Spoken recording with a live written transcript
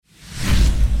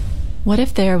What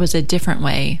if there was a different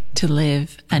way to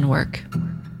live and work?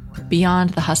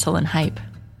 Beyond the hustle and hype,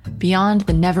 beyond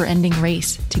the never-ending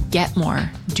race to get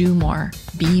more, do more,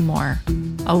 be more.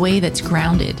 A way that's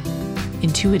grounded,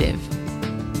 intuitive,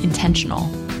 intentional,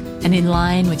 and in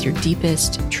line with your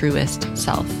deepest, truest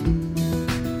self.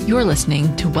 You're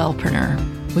listening to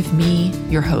Wellpreneur with me,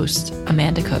 your host,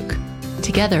 Amanda Cook.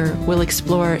 Together, we'll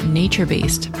explore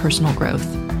nature-based personal growth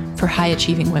for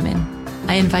high-achieving women.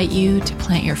 I invite you to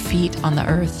plant your feet on the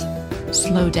earth,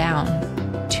 slow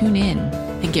down, tune in,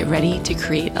 and get ready to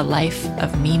create a life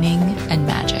of meaning and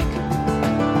magic.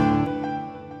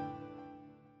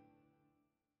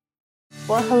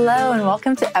 Well, hello, and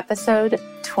welcome to episode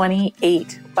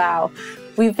 28. Wow.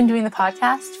 We've been doing the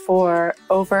podcast for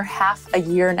over half a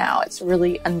year now. It's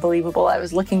really unbelievable. I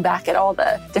was looking back at all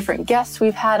the different guests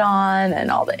we've had on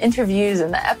and all the interviews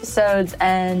and the episodes,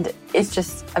 and it's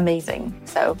just amazing.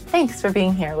 So thanks for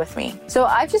being here with me. So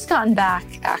I've just gotten back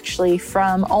actually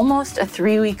from almost a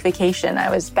 3-week vacation.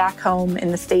 I was back home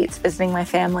in the States visiting my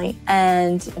family.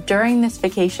 And during this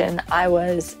vacation, I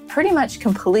was pretty much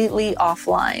completely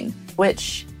offline,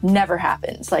 which never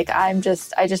happens. Like I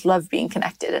just love being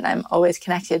connected, and I'm always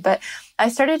connected. But I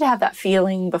started to have that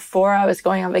feeling before I was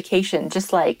going on vacation,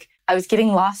 just like I was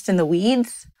getting lost in the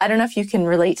weeds. I don't know if you can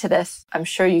relate to this. I'm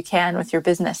sure you can with your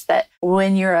business, that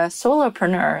when you're a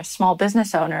solopreneur, a small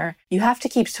business owner, you have to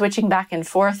keep switching back and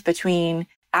forth between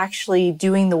actually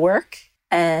doing the work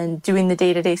and doing the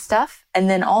day-to-day stuff, and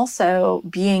then also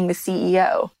being the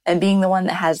CEO and being the one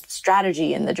that has the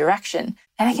strategy and the direction.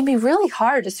 And it can be really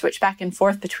hard to switch back and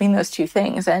forth between those two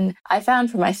things. And I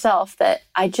found for myself that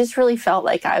I just really felt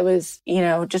like I was,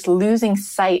 just losing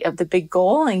sight of the big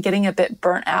goal and getting a bit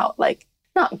burnt out. Like,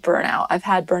 not burnout. I've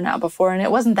had burnout before and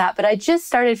it wasn't that, but I just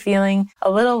started feeling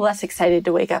a little less excited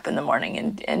to wake up in the morning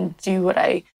and do what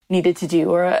I needed to do,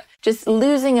 or just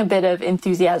losing a bit of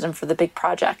enthusiasm for the big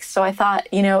projects. So I thought,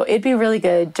 it'd be really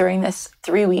good during this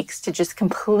 3 weeks to just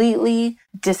completely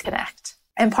disconnect.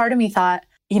 And part of me thought,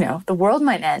 the world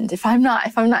might end if I'm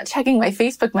not checking my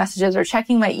Facebook messages or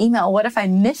checking my email. What if I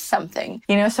miss something?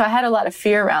 So I had a lot of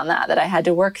fear around that I had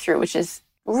to work through, which is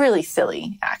really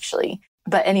silly, actually.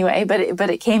 But anyway, but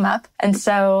it came up. And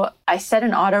so I set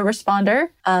an autoresponder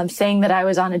saying that I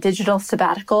was on a digital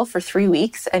sabbatical for 3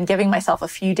 weeks and giving myself a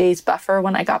few days buffer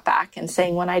when I got back, and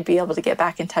saying when I'd be able to get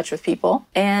back in touch with people,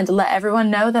 and let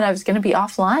everyone know that I was going to be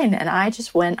offline. And I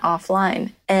just went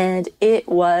offline, and it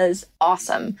was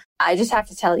awesome. I just have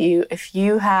to tell you, if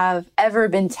you have ever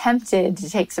been tempted to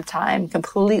take some time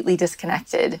completely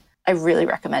disconnected, I really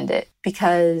recommend it,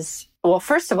 because well,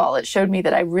 first of all, it showed me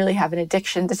that I really have an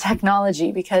addiction to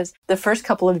technology, because the first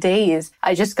couple of days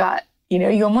I just got,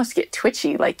 you almost get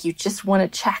twitchy. Like you just want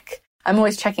to check. I'm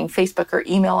always checking Facebook or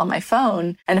email on my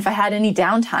phone. And if I had any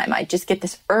downtime, I'd just get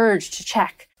this urge to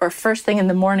check. Or first thing in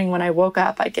the morning when I woke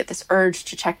up, I'd get this urge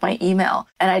to check my email.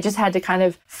 And I just had to kind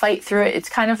of fight through it. It's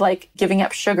kind of like giving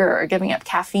up sugar or giving up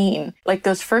caffeine. Like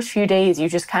those first few days, you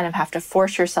just kind of have to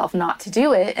force yourself not to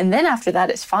do it. And then after that,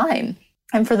 it's fine.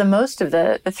 And for the most of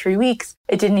the 3 weeks,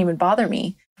 it didn't even bother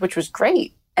me, which was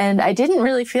great. And I didn't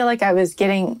really feel like I was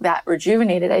getting that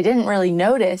rejuvenated. I didn't really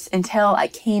notice until I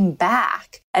came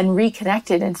back and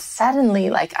reconnected. And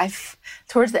suddenly,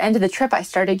 towards the end of the trip, I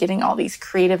started getting all these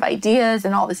creative ideas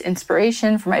and all this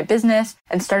inspiration for my business,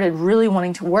 and started really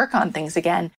wanting to work on things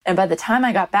again. And by the time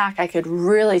I got back, I could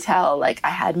really tell I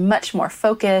had much more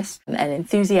focus and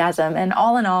enthusiasm. And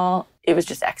all in all, it was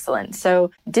just excellent. So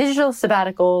digital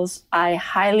sabbaticals, I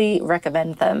highly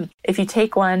recommend them. If you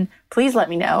take one, please let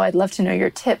me know. I'd love to know your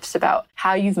tips about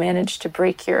how you've managed to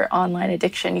break your online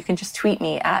addiction. You can just tweet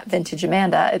me at Vintage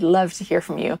Amanda. I'd love to hear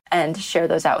from you and share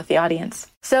those out with the audience.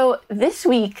 So this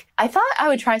week, I thought I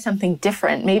would try something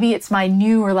different. Maybe it's my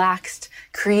new relaxed,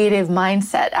 creative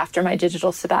mindset after my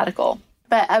digital sabbatical.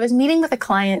 But I was meeting with a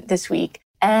client this week,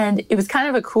 and it was kind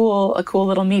of a cool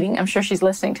little meeting. I'm sure she's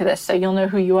listening to this, so you'll know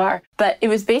who you are. But it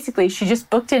was basically, she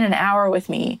just booked in an hour with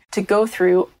me to go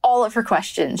through all of her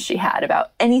questions she had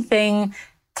about anything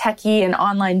techie and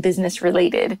online business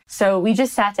related. So we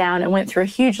just sat down and went through a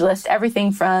huge list,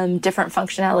 everything from different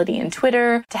functionality in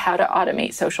Twitter to how to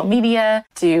automate social media,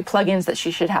 to plugins that she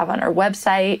should have on her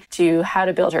website, to how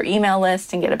to build her email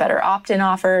list and get a better opt-in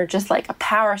offer, just like a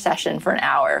power session for an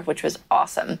hour, which was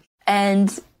awesome.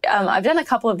 And I've done a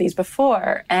couple of these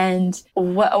before, and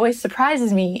what always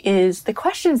surprises me is the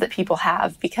questions that people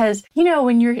have, because,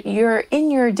 when you're in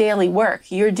your daily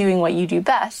work, you're doing what you do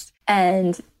best.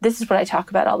 And this is what I talk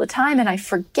about all the time, and I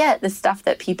forget the stuff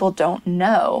that people don't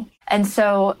know. And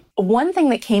so one thing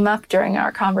that came up during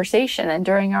our conversation and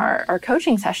during our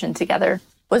coaching session together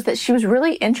was that she was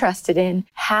really interested in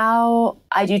how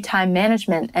I do time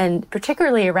management, and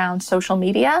particularly around social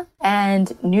media and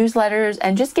newsletters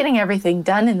and just getting everything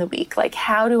done in the week. Like,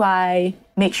 how do I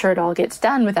make sure it all gets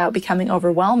done without becoming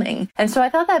overwhelming? And so I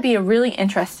thought that'd be a really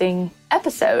interesting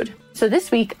episode. So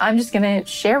this week, I'm just going to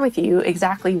share with you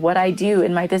exactly what I do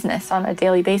in my business on a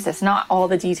daily basis. Not all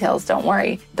the details, don't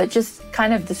worry, but just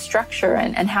kind of the structure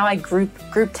and how I group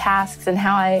tasks and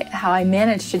how I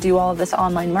manage to do all of this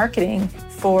online marketing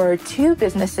for 2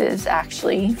 businesses,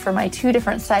 actually, for my 2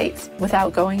 different sites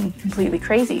without going completely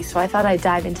crazy. So I thought I'd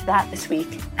dive into that this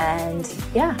week and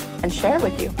share it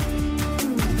with you.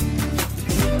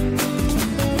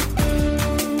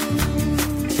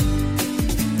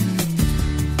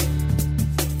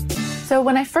 So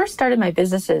when I first started my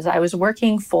businesses, I was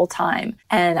working full time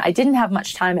and I didn't have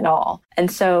much time at all.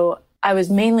 And so I was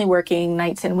mainly working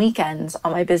nights and weekends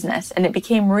on my business, and it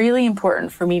became really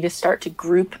important for me to start to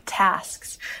group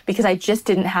tasks because I just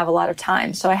didn't have a lot of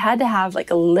time. So I had to have like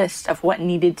a list of what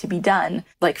needed to be done.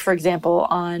 Like, for example,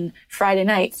 on Friday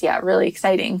nights, really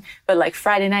exciting. But like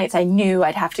Friday nights, I knew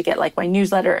I'd have to get like my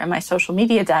newsletter and my social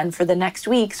media done for the next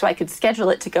week so I could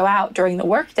schedule it to go out during the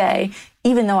workday,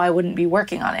 even though I wouldn't be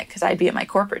working on it because I'd be at my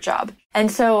corporate job. And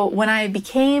so when I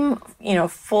became,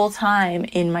 full-time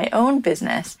in my own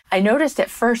business, I noticed at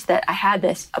first that I had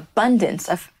this abundance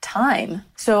of time.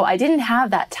 So I didn't have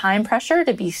that time pressure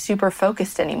to be super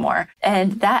focused anymore.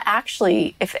 And that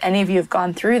actually, if any of you have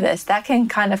gone through this, that can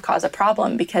kind of cause a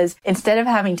problem because instead of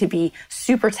having to be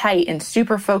super tight and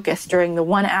super focused during the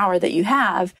 1 hour that you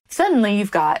have, suddenly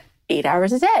you've got 8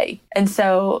 hours a day. And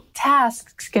so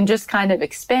tasks can just kind of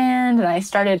expand. And I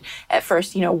started at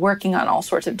first, working on all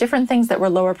sorts of different things that were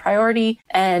lower priority.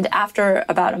 And after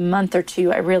about a month or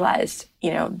 2, I realized,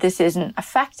 this isn't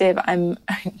effective. I'm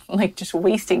like just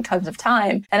wasting tons of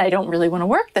time and I don't really want to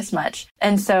work this much.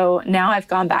 And so now I've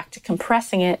gone back to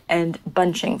compressing it and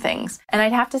bunching things. And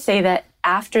I'd have to say that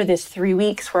after this 3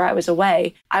 weeks where I was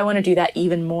away, I want to do that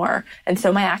even more. And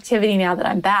so my activity now that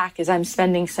I'm back is I'm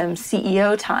spending some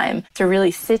CEO time to really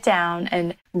sit down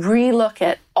and relook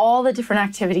at all the different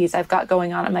activities I've got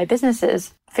going on in my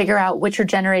businesses, figure out which are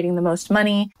generating the most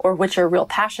money or which are real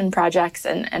passion projects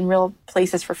and real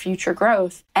places for future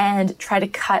growth, and try to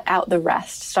cut out the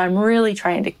rest. So I'm really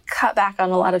trying to cut back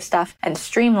on a lot of stuff and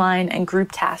streamline and group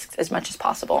tasks as much as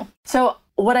possible. So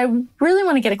what I really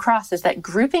want to get across is that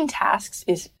grouping tasks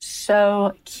is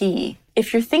so key.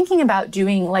 If you're thinking about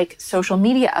doing like social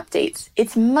media updates,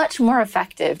 it's much more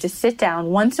effective to sit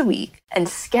down once a week and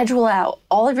schedule out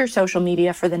all of your social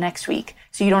media for the next week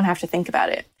so you don't have to think about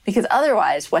it. Because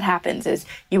otherwise, what happens is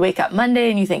you wake up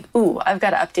Monday and you think, ooh, I've got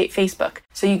to update Facebook.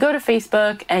 So you go to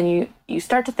Facebook and you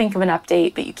start to think of an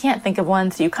update, but you can't think of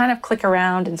one. So you kind of click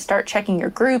around and start checking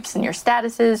your groups and your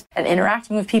statuses and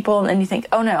interacting with people. And then you think,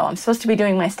 oh no, I'm supposed to be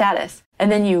doing my status.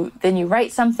 And then you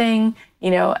write something,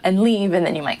 and leave. And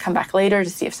then you might come back later to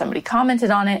see if somebody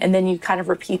commented on it. And then you kind of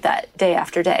repeat that day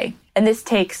after day. And this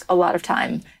takes a lot of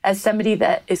time. As somebody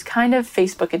that is kind of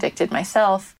Facebook addicted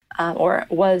myself, or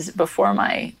was before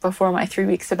my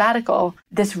 3-week sabbatical,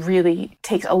 this really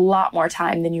takes a lot more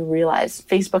time than you realize.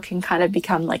 Facebook can kind of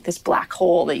become like this black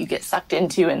hole that you get sucked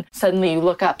into, and suddenly you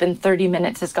look up and 30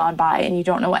 minutes has gone by and you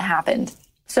don't know what happened.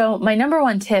 So my number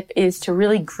 1 tip is to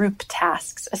really group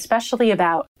tasks, especially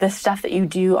about the stuff that you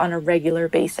do on a regular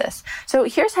basis. So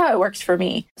here's how it works for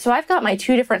me. So I've got my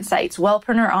 2 different sites,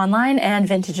 Wellpreneur Online and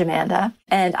Vintage Amanda.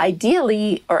 And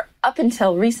ideally, or up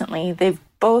until recently, they've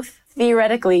both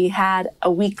theoretically had a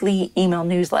weekly email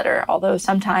newsletter, although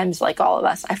sometimes, like all of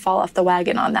us, I fall off the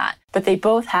wagon on that. But they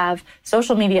both have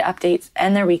social media updates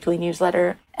and their weekly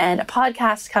newsletter, and a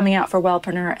podcast coming out for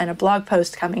Wellpreneur and a blog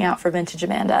post coming out for Vintage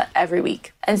Amanda every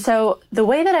week. And so the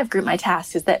way that I've grouped my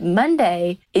tasks is that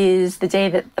Monday is the day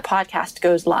that the podcast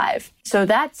goes live. So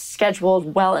that's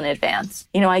scheduled well in advance.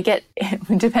 I get,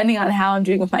 depending on how I'm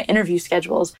doing with my interview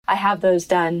schedules, I have those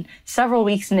done several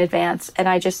weeks in advance, and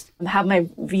I just have my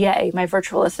VA, my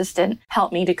virtual assistant,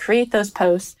 help me to create those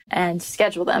posts and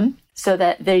schedule them so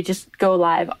that they just go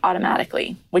live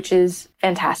automatically, which is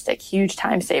fantastic. Huge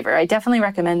time saver. I definitely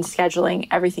recommend scheduling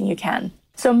everything you can.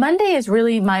 So Monday is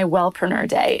really my Wellpreneur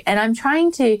day, and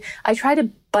I try to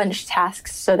bunch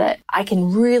tasks so that I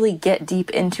can really get deep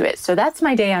into it. So that's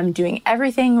my day. I'm doing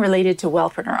everything related to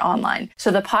Wellpreneur Online.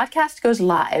 So the podcast goes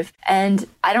live and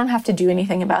I don't have to do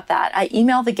anything about that. I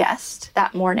email the guest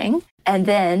that morning, and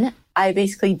then I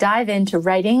basically dive into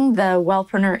writing the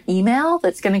Wellpreneur email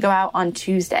that's going to go out on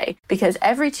Tuesday, because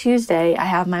every Tuesday I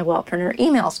have my Wellpreneur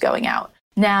emails going out.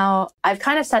 Now, I've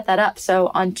kind of set that up.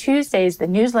 So on Tuesdays, the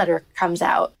newsletter comes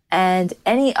out, and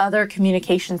any other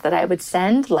communications that I would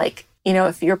send, like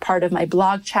if you're part of my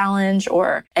blog challenge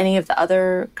or any of the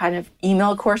other kind of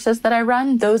email courses that I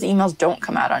run, those emails don't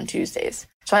come out on Tuesdays.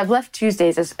 So I've left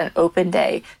Tuesdays as an open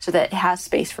day so that it has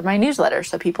space for my newsletter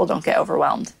so people don't get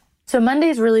overwhelmed. So Monday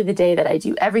is really the day that I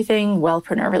do everything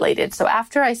Wellpreneur related. So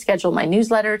after I schedule my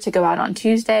newsletter to go out on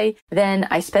Tuesday, then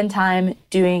I spend time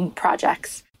doing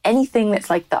projects, anything that's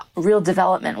like the real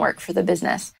development work for the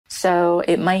business. So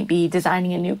it might be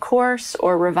designing a new course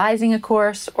or revising a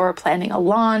course or planning a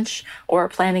launch or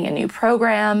planning a new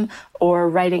program or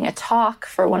writing a talk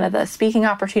for one of the speaking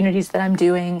opportunities that I'm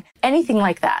doing, anything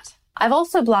like that. I've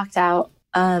also blocked out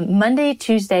Monday,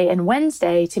 Tuesday, and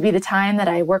Wednesday to be the time that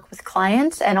I work with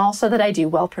clients and also that I do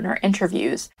Wellpreneur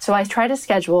interviews. So I try to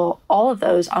schedule all of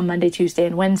those on Monday, Tuesday,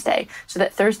 and Wednesday so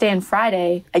that Thursday and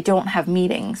Friday I don't have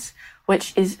meetings,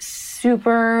 which is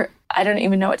super, I don't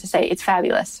even know what to say. It's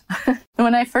fabulous.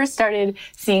 When I first started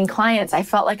seeing clients, I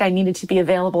felt like I needed to be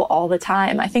available all the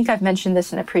time. I think I've mentioned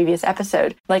this in a previous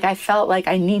episode. Like I felt like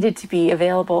I needed to be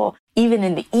available even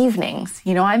in the evenings.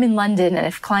 I'm in London, and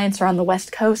if clients are on the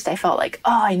West Coast, I felt like,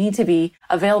 I need to be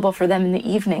available for them in the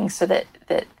evenings so that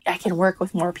I can work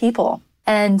with more people.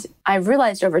 And I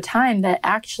realized over time that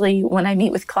actually when I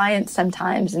meet with clients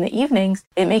sometimes in the evenings,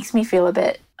 it makes me feel a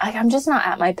bit like I'm just not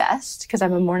at my best because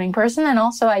I'm a morning person. And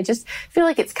also I just feel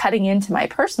like it's cutting into my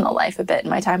personal life a bit in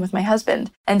my time with my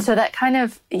husband. And so that kind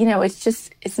of,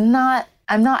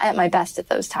 I'm not at my best at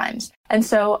those times. And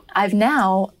so I've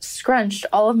now scrunched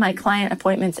all of my client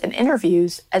appointments and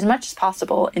interviews as much as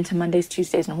possible into Mondays,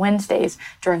 Tuesdays, and Wednesdays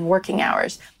during working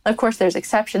hours. Of course, there's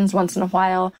exceptions once in a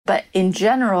while, but in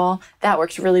general, that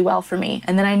works really well for me.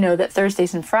 And then I know that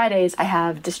Thursdays and Fridays, I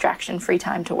have distraction-free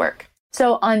time to work.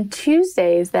 So on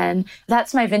Tuesdays, then,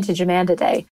 that's my Vintage Amanda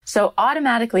day. So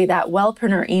automatically that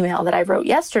Wellpreneur email that I wrote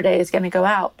yesterday is going to go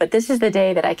out, but this is the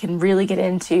day that I can really get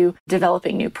into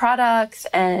developing new products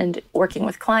and working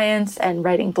with clients and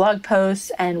writing blog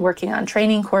posts and working on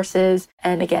training courses.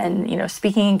 And again,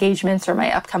 speaking engagements or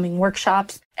my upcoming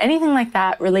workshops, anything like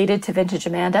that related to Vintage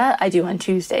Amanda, I do on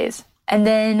Tuesdays. And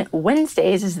then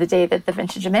Wednesdays is the day that the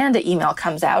Vintage Amanda email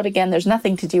comes out. Again, there's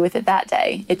nothing to do with it that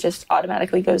day. It just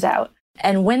automatically goes out.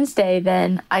 And Wednesday,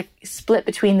 then I split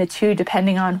between the two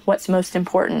depending on what's most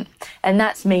important. And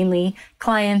that's mainly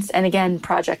clients and again,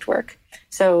 project work.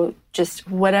 So just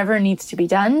whatever needs to be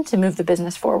done to move the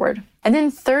business forward. And then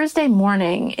Thursday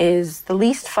morning is the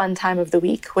least fun time of the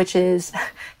week, which is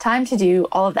time to do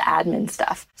all of the admin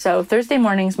stuff. So Thursday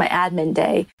morning is my admin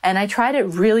day. And I try to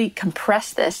really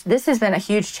compress this. This has been a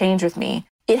huge change with me.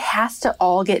 It has to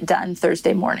all get done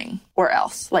Thursday morning or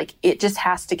else. It just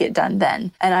has to get done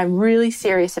then. And I'm really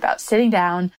serious about sitting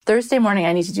down. Thursday morning,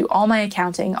 I need to do all my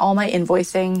accounting, all my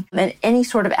invoicing, and any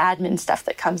sort of admin stuff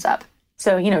that comes up.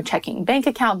 So, checking bank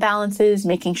account balances,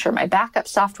 making sure my backup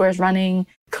software is running,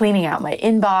 cleaning out my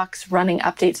inbox, running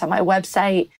updates on my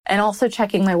website, and also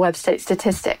checking my website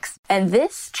statistics. And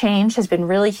this change has been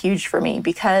really huge for me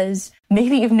because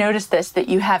maybe you've noticed this, that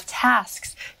you have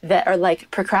tasks that are like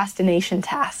procrastination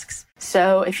tasks.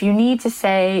 So if you need to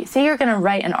say you're going to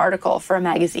write an article for a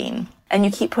magazine and you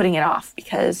keep putting it off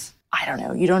because,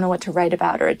 you don't know what to write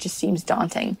about or it just seems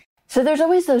daunting. So there's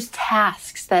always those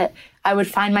tasks that I would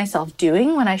find myself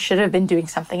doing when I should have been doing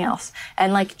something else.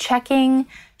 And checking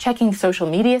social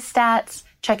media stats,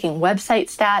 checking website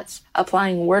stats,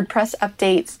 applying WordPress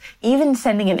updates, even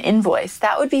sending an invoice.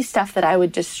 That would be stuff that I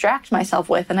would distract myself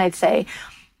with. And I'd say,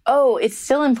 it's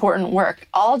still important work.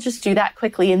 I'll just do that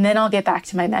quickly and then I'll get back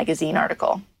to my magazine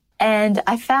article. And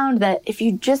I found that if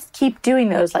you just keep doing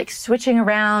those, switching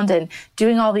around and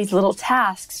doing all these little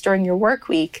tasks during your work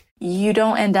week, you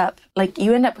end up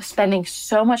spending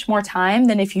so much more time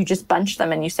than if you just bunch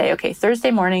them and you say, okay,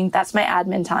 Thursday morning, that's my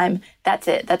admin time. That's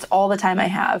it. That's all the time I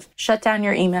have. Shut down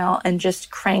your email and just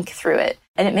crank through it.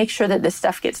 And it makes sure that this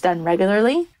stuff gets done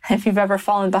regularly. If you've ever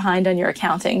fallen behind on your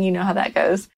accounting, you know how that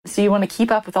goes. So you want to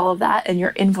keep up with all of that and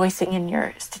your invoicing and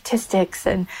your statistics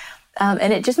and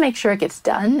it just makes sure it gets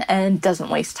done and doesn't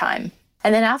waste time.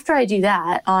 And then after I do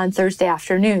that on Thursday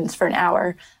afternoons for an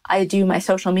hour, I do my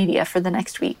social media for the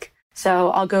next week. So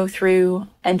I'll go through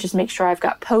and just make sure I've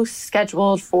got posts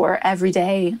scheduled for every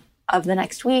day of the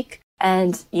next week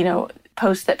and,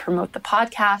 posts that promote the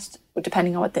podcast,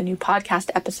 depending on what the new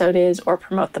podcast episode is, or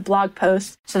promote the blog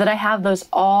posts so that I have those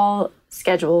all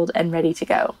scheduled and ready to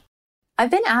go.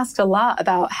 I've been asked a lot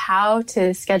about how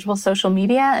to schedule social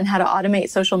media and how to automate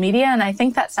social media. And I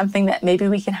think that's something that maybe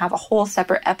we can have a whole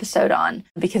separate episode on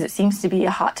because it seems to be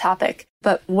a hot topic.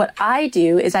 But what I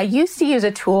do is I used to use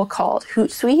a tool called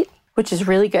Hootsuite. which is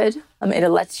really good. It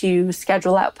lets you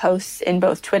schedule out posts in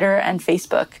both Twitter and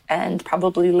Facebook and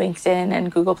probably LinkedIn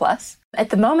and Google+. At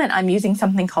the moment, I'm using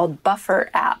something called Buffer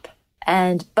app.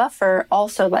 And Buffer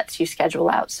also lets you schedule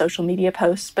out social media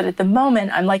posts. But at the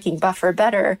moment, I'm liking Buffer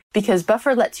better because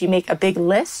Buffer lets you make a big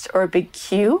list or a big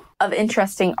queue of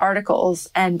interesting articles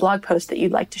and blog posts that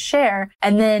you'd like to share.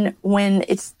 And then when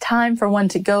it's time for one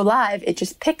to go live, it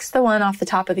just picks the one off the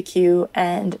top of the queue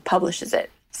and publishes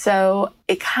it. So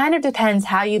it kind of depends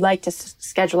how you like to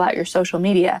schedule out your social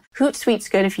media. Hootsuite's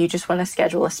good if you just want to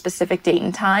schedule a specific date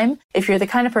and time. If you're the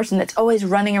kind of person that's always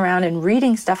running around and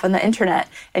reading stuff on the internet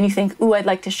and you think, ooh, I'd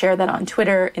like to share that on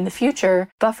Twitter in the future,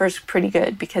 Buffer's pretty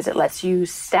good because it lets you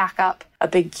stack up a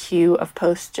big queue of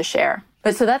posts to share.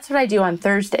 But so that's what I do on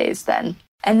Thursdays then.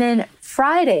 And then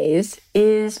Fridays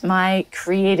is my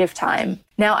creative time.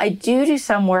 Now I do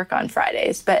some work on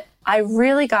Fridays, but I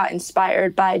really got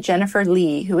inspired by Jennifer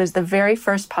Lee, who was the very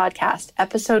first podcast,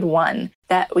 episode 1,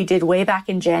 that we did way back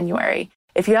in January.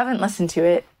 If you haven't listened to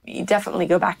it, you definitely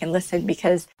go back and listen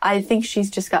because I think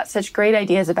she's just got such great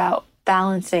ideas about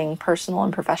balancing personal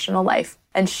and professional life.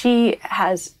 And she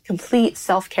has complete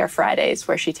self-care Fridays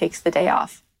where she takes the day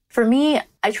off. For me,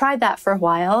 I tried that for a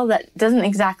while. That doesn't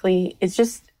exactly, it's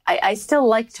just, I still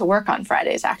like to work on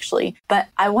Fridays actually, but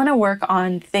I want to work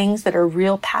on things that are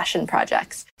real passion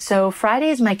projects. So Friday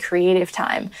is my creative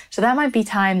time. So that might be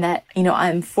time that,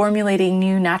 I'm formulating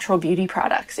new natural beauty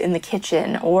products in the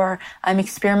kitchen, or I'm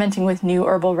experimenting with new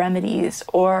herbal remedies,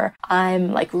 or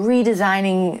I'm like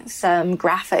redesigning some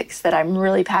graphics that I'm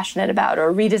really passionate about,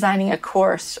 or redesigning a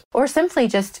course, or simply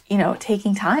just,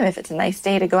 taking time if it's a nice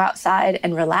day to go outside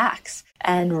and relax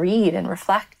and read and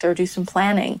reflect or do some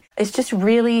planning. It's just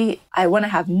really, I want to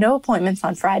have no appointments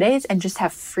on Fridays and just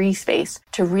have free space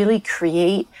to really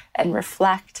create and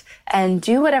reflect and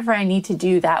do whatever I need to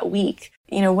do that week.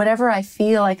 Whatever I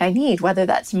feel like I need, whether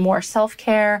that's more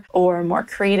self-care or more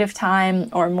creative time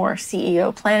or more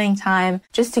CEO planning time,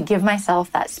 just to give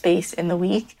myself that space in the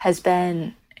week has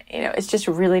been, it's just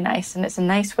really nice. And it's a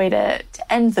nice way to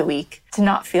end the week, to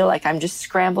not feel like I'm just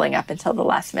scrambling up until the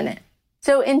last minute.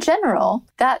 So in general,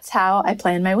 that's how I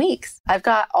plan my weeks. I've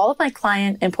got all of my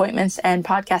client appointments and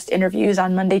podcast interviews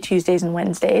on Monday, Tuesdays, and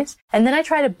Wednesdays. And then I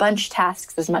try to bunch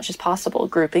tasks as much as possible,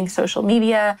 grouping social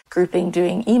media, grouping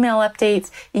doing email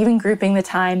updates, even grouping the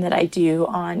time that I do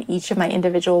on each of my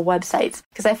individual websites.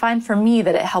 Because I find for me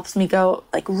that it helps me go,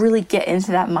 really get into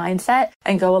that mindset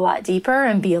and go a lot deeper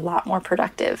and be a lot more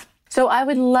productive. So I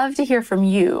would love to hear from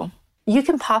you. You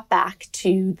can pop back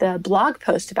to the blog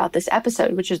post about this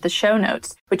episode, which is the show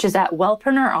notes, which is at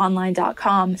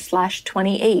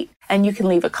wellpreneuronline.com/28. And you can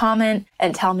leave a comment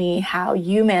and tell me how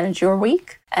you manage your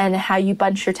week and how you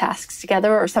bunch your tasks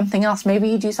together or something else. Maybe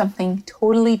you do something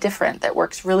totally different that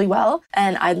works really well,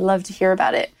 and I'd love to hear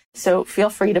about it. So feel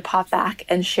free to pop back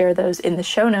and share those in the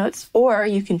show notes, or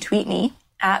you can tweet me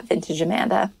at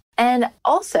VintageAmanda. And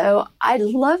also, I'd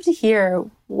love to hear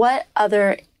what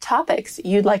other topics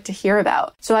you'd like to hear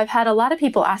about. So I've had a lot of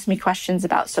people ask me questions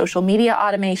about social media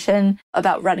automation,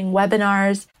 about running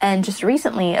webinars, and just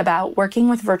recently about working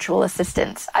with virtual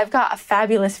assistants. I've got a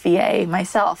fabulous VA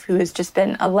myself who has just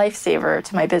been a lifesaver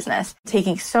to my business,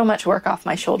 taking so much work off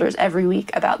my shoulders every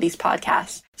week about these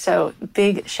podcasts. So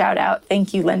big shout out.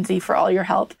 Thank you, Lindsay, for all your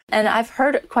help. And I've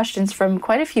heard questions from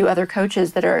quite a few other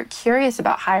coaches that are curious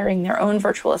about hiring their own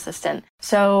virtual assistant.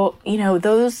 So,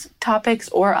 those topics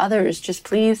or others, just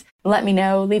please let me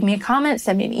know. Leave me a comment,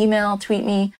 send me an email, tweet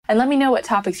me, and let me know what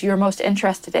topics you're most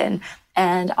interested in.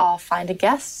 And I'll find a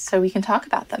guest so we can talk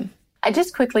about them. I'd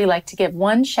just quickly like to give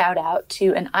one shout out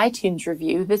to an iTunes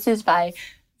review. This is by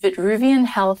Vitruvian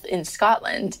Health in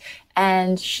Scotland.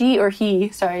 And she or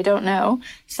he, I don't know,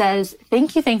 says,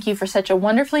 thank you for such a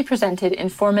wonderfully presented,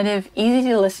 informative, easy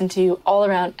to listen to, all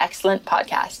around excellent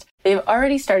podcast. They've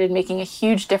already started making a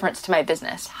huge difference to my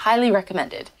business. Highly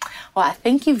recommended. Well,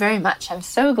 thank you very much. I'm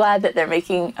so glad that they're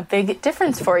making a big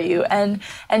difference for you and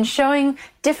showing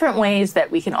different ways that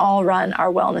we can all run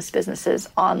our wellness businesses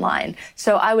online.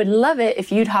 So I would love it if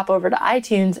you'd hop over to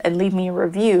iTunes and leave me a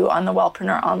review on the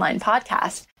Wellpreneur Online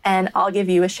podcast, and I'll give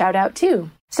you a shout out too.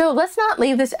 So let's not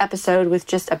leave this episode with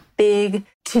just a big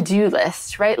to-do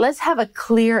list, right? Let's have a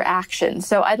clear action.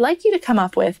 So I'd like you to come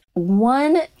up with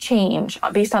one change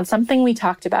based on something we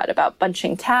talked about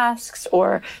bunching tasks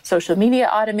or social media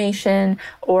automation,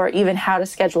 or even how to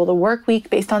schedule the work week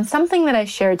based on something that I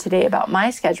shared today about my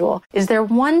schedule. Is there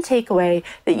one takeaway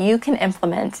that you can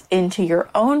implement into your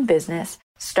own business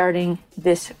starting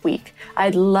this week?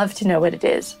 I'd love to know what it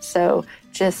is. So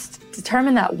just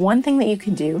determine that one thing that you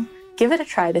can do. give it a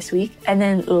try this week and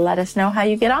then let us know how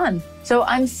you get on. So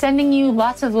I'm sending you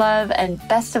lots of love and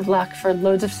best of luck for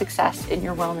loads of success in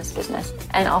your wellness business.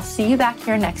 And I'll see you back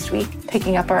here next week,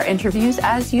 picking up our interviews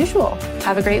as usual.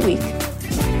 Have a great week.